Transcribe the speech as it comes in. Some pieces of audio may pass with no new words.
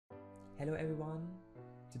Hello everyone!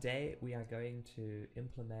 Today we are going to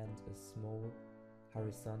implement a small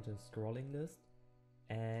horizontal scrolling list,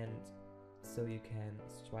 and so you can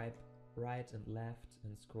swipe right and left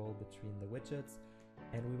and scroll between the widgets,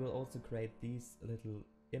 and we will also create these little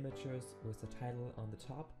images with the title on the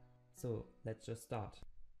top. So let's just start.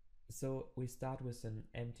 So we start with an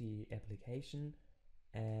empty application,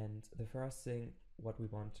 and the first thing what we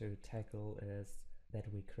want to tackle is that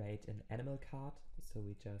we create an animal card. So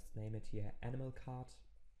we just name it here animal card,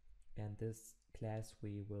 and this class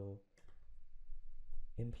we will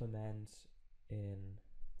implement in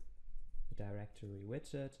the directory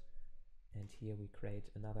widget, and here we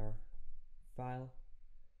create another file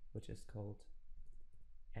which is called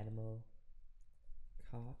animal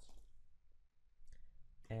card.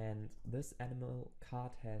 And this animal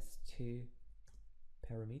card has two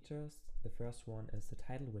parameters. The first one is the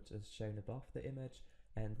title, which is shown above the image,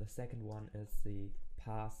 and the second one is the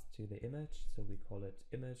path to the image, so we call it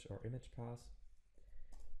image or image path.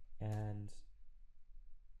 And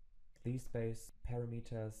these both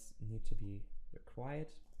parameters need to be required.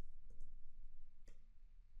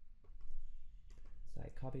 So I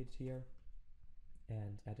copy it here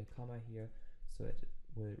and add a comma here so it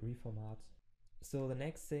will reformat. So the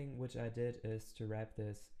next thing which I did is to wrap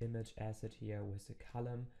this image asset here with a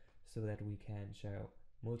column so that we can show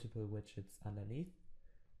multiple widgets underneath.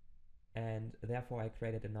 And therefore I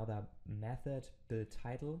created another method, build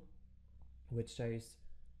title, which shows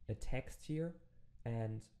a text here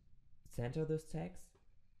and center this text.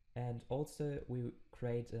 And also we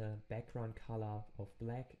create a background color of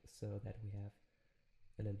black so that we have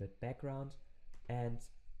a little bit background. And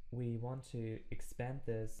we want to expand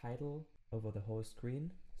this title over the whole screen,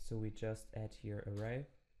 so we just add here a row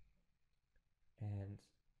and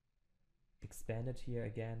expand it here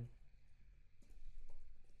again,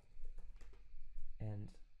 and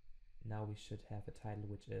now we should have a title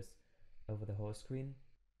which is over the whole screen.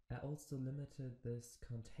 I also limited this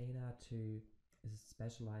container to a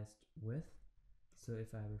specialized width, so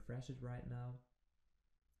if I refresh it right now,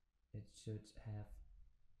 it should have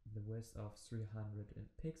the width of 300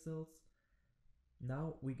 pixels.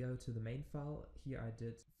 Now we go to the main file. Here I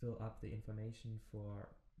did fill up the information for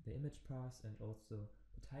the image path and also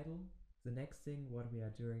the title. The next thing what we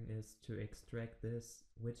are doing is to extract this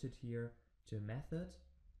widget here to a method,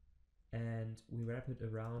 and we wrap it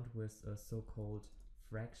around with a so-called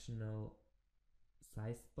fractional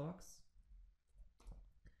size box.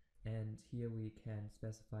 And here we can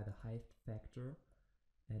specify the height factor,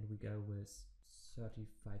 and we go with 35%,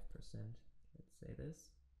 let's say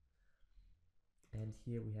this. And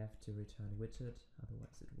here we have to return widget,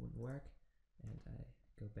 otherwise it wouldn't work. And I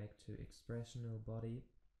go back to expressional body,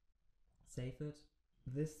 save it.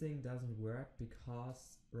 This thing doesn't work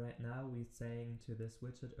because right now we're saying to this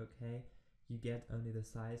widget, okay, you get only the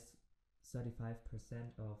size 35%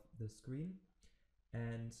 of the screen.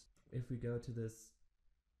 And if we go to this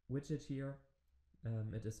widget here,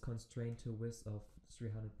 it is constrained to a width of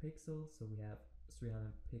 300 pixels. So we have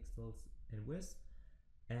 300 pixels in width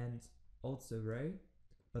and also row,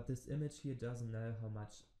 but this image here doesn't know how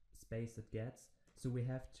much space it gets. So we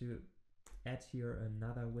have to add here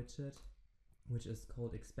another widget, which is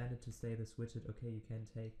called expanded, to say this widget, okay, you can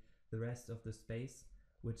take the rest of the space,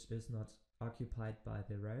 which is not occupied by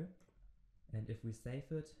the row. And if we save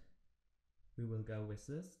it, we will go with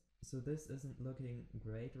this. So this isn't looking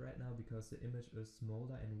great right now because the image is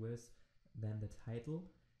smaller in width than the title.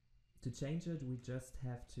 To change it, we just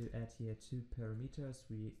have to add here two parameters.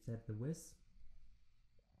 We set the width,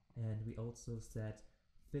 and we also set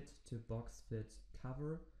fit to box fit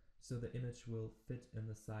cover, so the image will fit in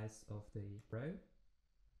the size of the row.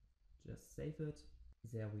 Just save it.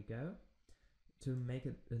 There we go. To make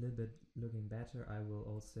it a little bit looking better, I will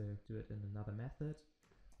also do it in another method,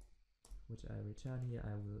 which I return here.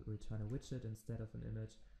 I will return a widget instead of an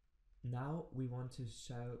image. Now we want to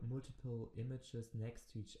show multiple images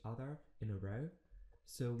next to each other in a row.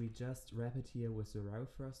 So we just wrap it here with a row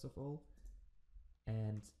first of all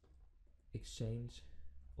and exchange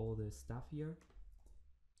all the stuff here.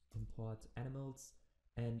 Import animals,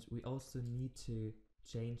 and we also need to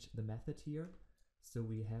change the method here. So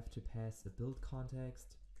we have to pass a build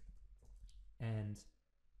context and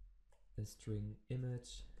a string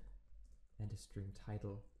image and a string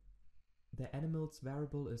title. The animals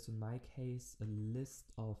variable is in my case a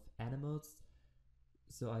list of animals.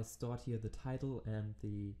 So I stored here the title and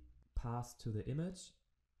the path to the image.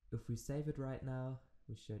 If we save it right now,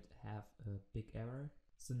 we should have a big error.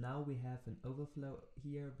 So now we have an overflow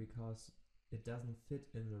here because it doesn't fit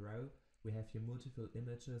in the row. We have here multiple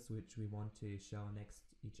images which we want to show next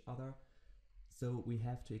to each other. So we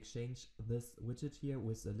have to exchange this widget here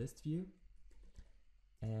with the list view.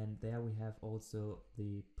 And there we have also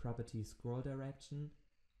the property scroll direction,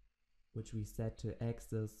 which we set to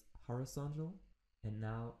axis horizontal. And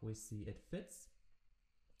now we see it fits.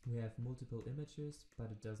 We have multiple images,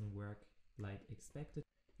 but it doesn't work like expected.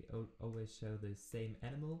 We always show the same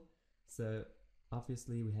animal. So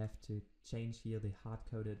obviously we have to change here the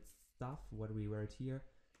hard-coded stuff, what we wrote here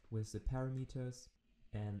with the parameters.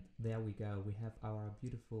 And there we go. We have our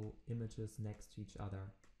beautiful images next to each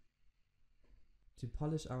other. To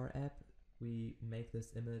polish our app, we make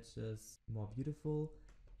these images more beautiful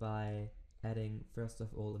by adding, first of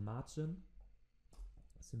all, a margin,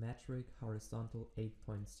 symmetric, horizontal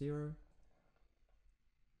 8.0.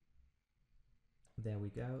 There we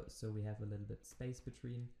go. So we have a little bit space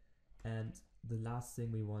between. And the last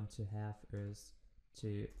thing we want to have is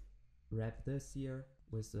to wrap this here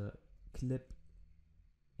with a clip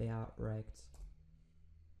air rect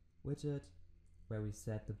widget, where we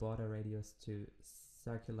set the border radius to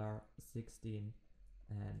circular 16,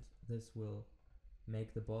 and this will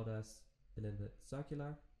make the borders a little bit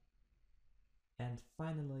circular. And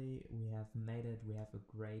finally we have made it. We have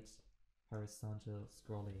a great horizontal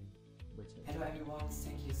scrolling widget. Hello everyone,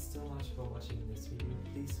 thank you so much for watching this video.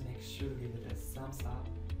 Please make sure to give it a thumbs up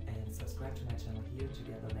and subscribe to my channel here to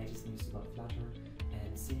get the latest news about Flutter,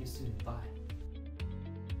 and see you soon. Bye!